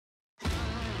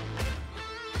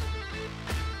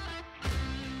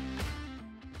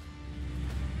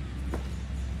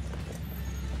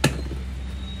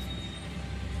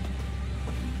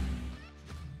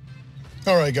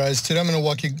All right, guys, today I'm going to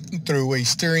walk you through a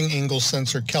steering angle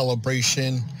sensor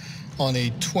calibration on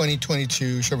a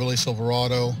 2022 Chevrolet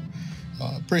Silverado.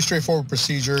 Pretty straightforward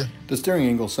procedure. The steering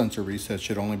angle sensor reset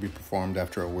should only be performed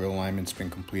after a wheel alignment's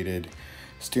been completed,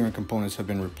 steering components have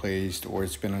been replaced, or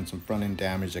it's been on some front-end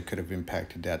damage that could have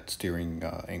impacted that steering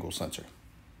angle sensor.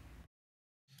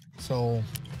 So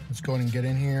let's go ahead and get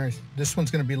in here. This one's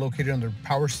going to be located under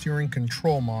Power Steering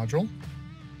Control Module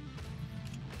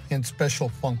and Special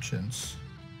Functions.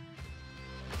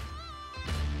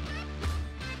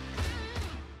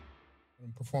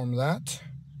 Perform that.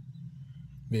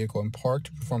 Vehicle and park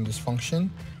to perform this function.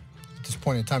 At this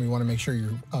point in time, you want to make sure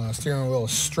your steering wheel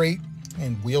is straight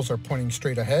and wheels are pointing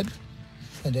straight ahead,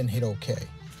 and then hit OK.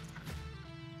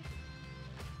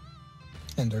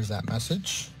 And there's that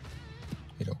message.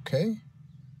 Hit OK.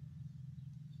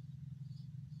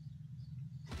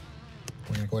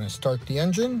 We're going to go ahead and start the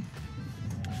engine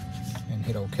and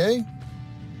hit OK.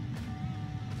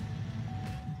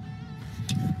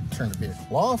 Turn the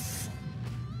vehicle off.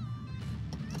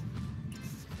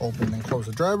 Open and close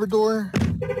the driver door.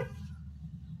 And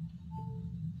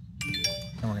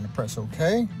we're going to press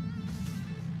OK.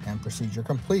 And procedure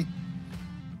complete.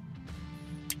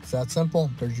 It's that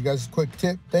simple. There's you guys' quick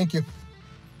tip. Thank you.